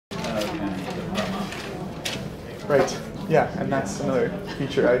Right. Yeah, and that's another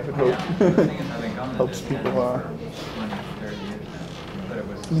feature I would hope helps people. I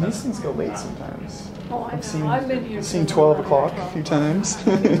mean, these things go late sometimes. Oh, I know. I've been here. seen 12 o'clock a few times.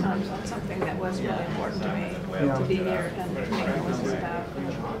 A few times on something that was really important to me to be here and make noises about.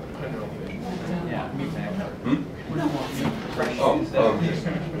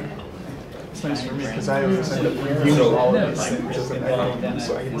 It's nice for me because I always end up reviewing all of these things as an editing,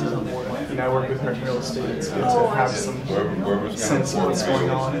 so I get to, I work with real estate. It's good to have some sense of what's going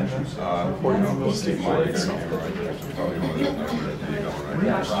on in the reporting on real estate markets. And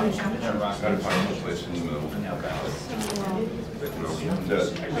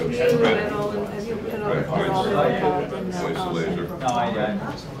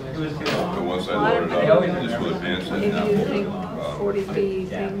once I load it up, this will advance it now. 40B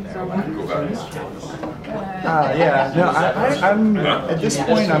things or yeah, no, I'm at this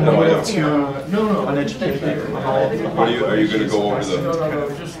point I'm a little too uneducated on all of the. Are you going to go over the jump in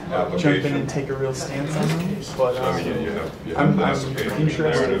application? and take a real stance on them, but I mean, you have I'm the application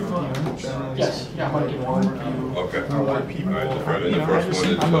interested. narrative. Generally, might want to Okay. more people. And the first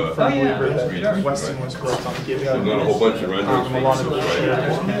one is, I'm a firm believer right. that Weston was built on giving. There's not a whole bunch of A renderings, lot of the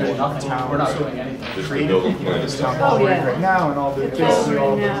right? town, We're not doing anything. Just the creating building you know, plan. this town hall right now and all the basically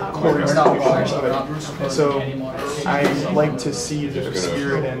all the core institutions of it. So I like to see the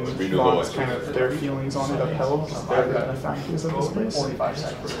spirit and thoughts, kind of their feelings on it upheld, because they're the benefactors of this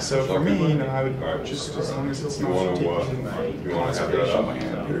place. So for me, you know, I would just, as long as it's You not want taking to have that up?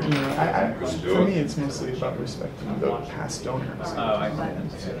 you know, for me, it's mostly about respecting the past donors. You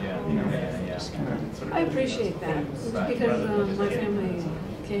know, just kind of. I appreciate that because my family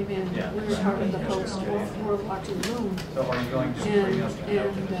came in. We were part of the post-war watching room, and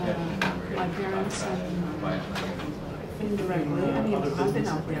my parents and indirectly. I mean, I've been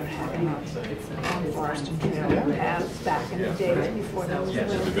out there hacking up on Forest and Trail paths back in the days before there was The you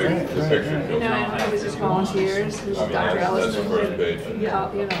know, and it was just volunteers. Dr. Ellis That's the first page.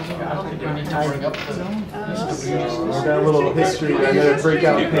 yeah, you know. I've got a little history. I gotta break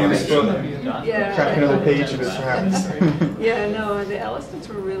out Pam's book. Yeah. Crack another page of it, perhaps. Yeah, no, the Ellistons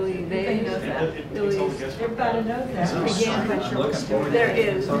were really, they really Everybody knows that. began with, there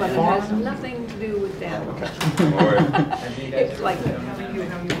is, but it has nothing to do with them. All right. It's like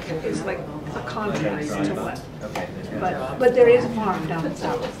a contrast to what, but there is a farm down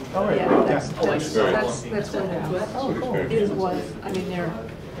south. Oh, right. Yeah, Yeah. that's what it was. Oh, cool. Is was, I mean, their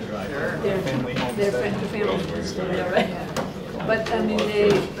Family home. the family still there, yeah. But I mean,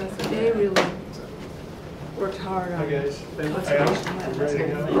 they really worked hard on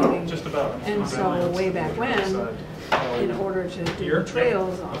conservation wetlands. Just about. And so way back when, in order to do the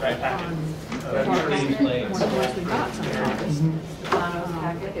trails on once we got some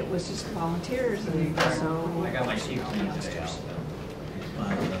properties, it was just volunteers, and so youngsters.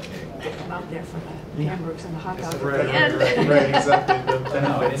 Out there for the hamburgers and the hot dogs at the end. Right, exactly. The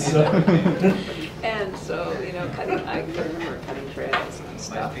benefits. And so, you know, I can remember cutting trails and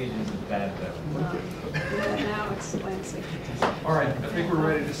stuff. Yeah, now it's landscape. All right, I think we're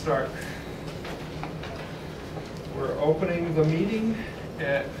ready to start. We're opening the meeting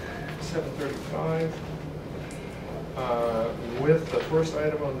at 7:35 with the first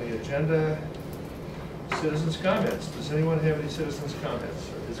item on the agenda, citizens' comments. Does anyone have any citizens' comments?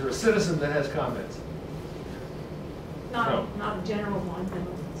 Is there a citizen that has comments? No. Not a general one,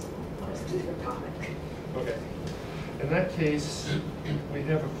 but a specific topic. Okay. In that case, we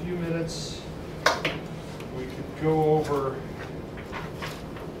have a few minutes. We could go over,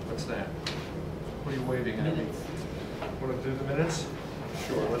 what's that? What are you waving at me? Want to do the minutes?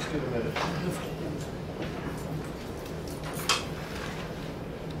 Sure, let's do the minutes.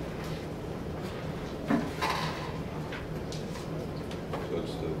 So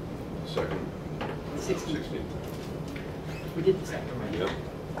it's the second. 16. We did the second, right? Yep.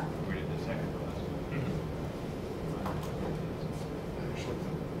 We did the second class. Actually,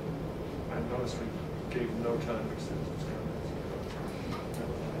 I noticed we gave no time for citizens' comments.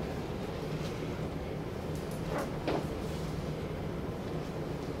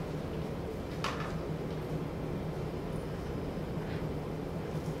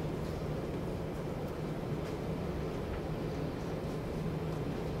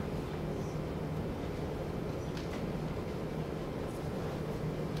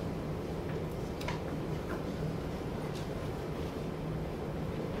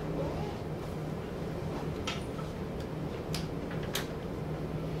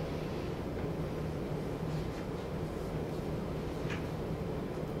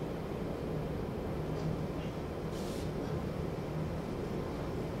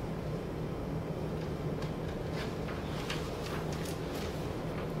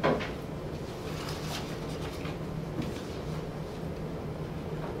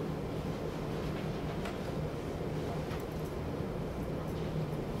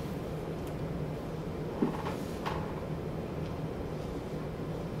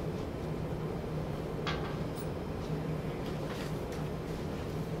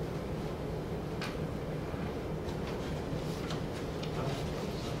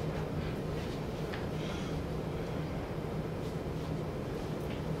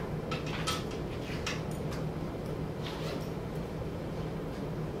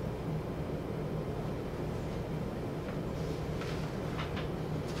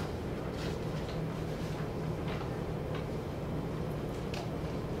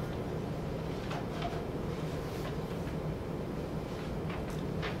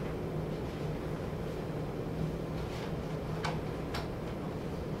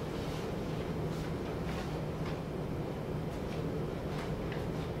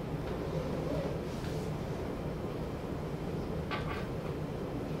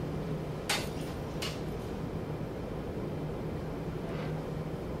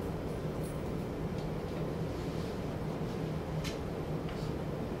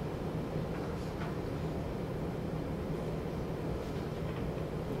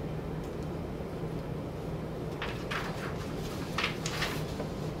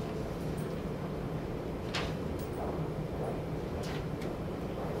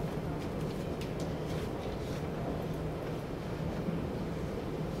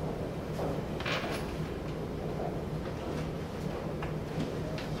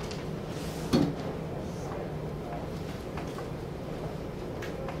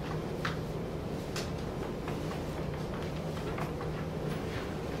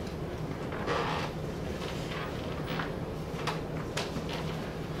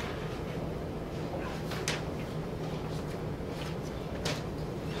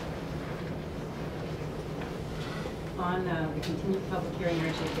 on the continued public hearing,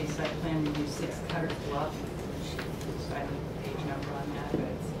 RHA site plan review 6 Cutter's Bluff. I don't have a page number on that, but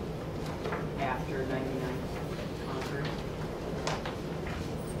it's after 99 Concord.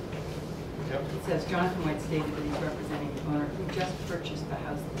 Yep. It says Jonathan White stated that he's representing the owner who just purchased the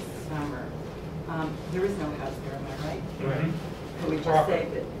house this summer. There is no house there, am I right? Right. Can we just say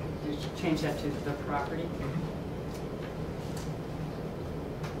that, just change that to the property?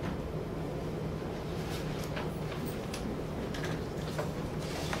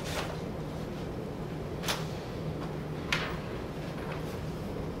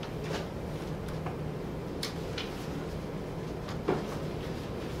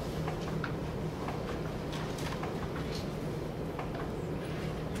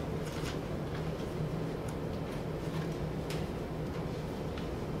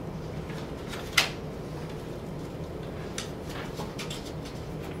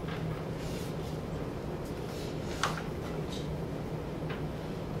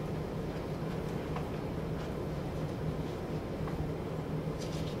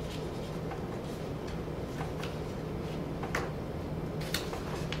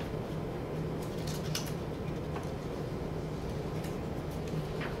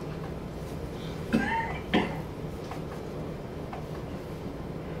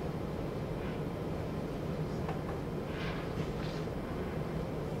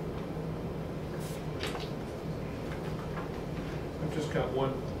 Just got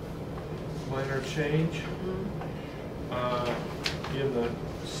one minor change. In the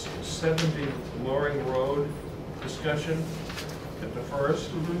 70 Loring Road discussion at the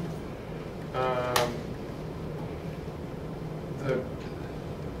first, the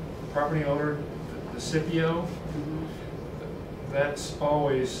property owner, the Scipio, that's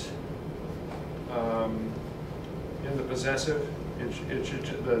always in the possessive. It should,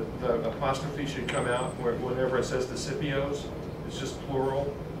 the apostrophe should come out whenever it says the Scipios. It's just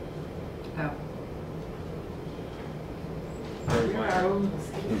plural. Oh. Very You're minor. our own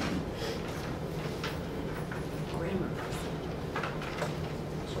grammar.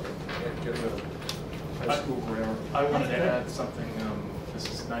 Sorry, can't get the high school grammar. I wanted to add something. This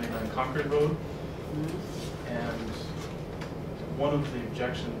is 99 Concord Road, and one of the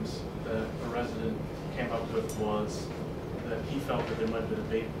objections that a resident came up with was that he felt that there might have been a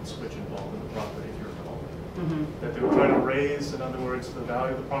bait and switch involved in the property, if you recall. That they were trying to raise, in other words, the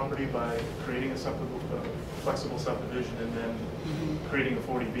value of the property by creating a flexible subdivision and then creating a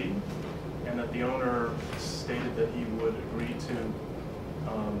 40B, and that the owner stated that he would agree to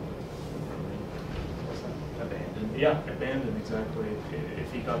abandon exactly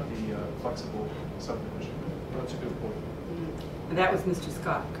if he got the flexible subdivision. That's a good point. And that was Mr.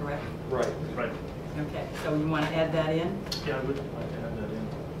 Scott, correct? Right. Right. Okay, so you want to add that in? Yeah, I would like to add that in.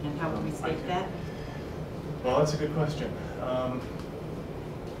 And how would we state that? Well, that's a good question.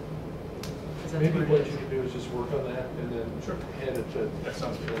 Is that Maybe word? what you can do is just work on that and then hand it to That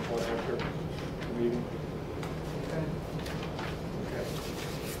sounds good. after the meeting. Okay. Okay.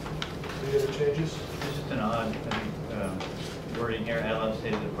 Any other changes? It's just an odd wording here. Alan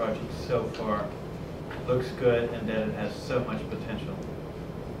stated the project so far looks good and that it has so much potential.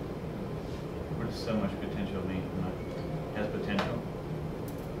 What does so much potential mean? Has potential?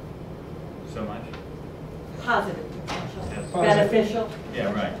 So much? Positive potential. Yes. Beneficial.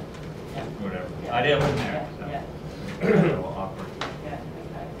 Yeah, right. Yeah. Whatever. Yeah. Idea wasn't there, so Yeah. it's a little awkward. Yeah,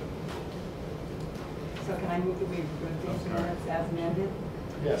 okay. So can I move that we approve these minutes as amended?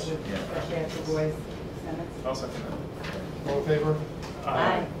 Yes. With- Yeah. Especially after Roy's sentence? I'll second that. All in favor?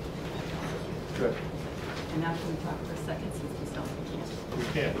 Aye. Good. And now can we talk for a second since we still can't? We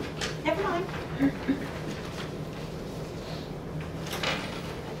can. Never mind.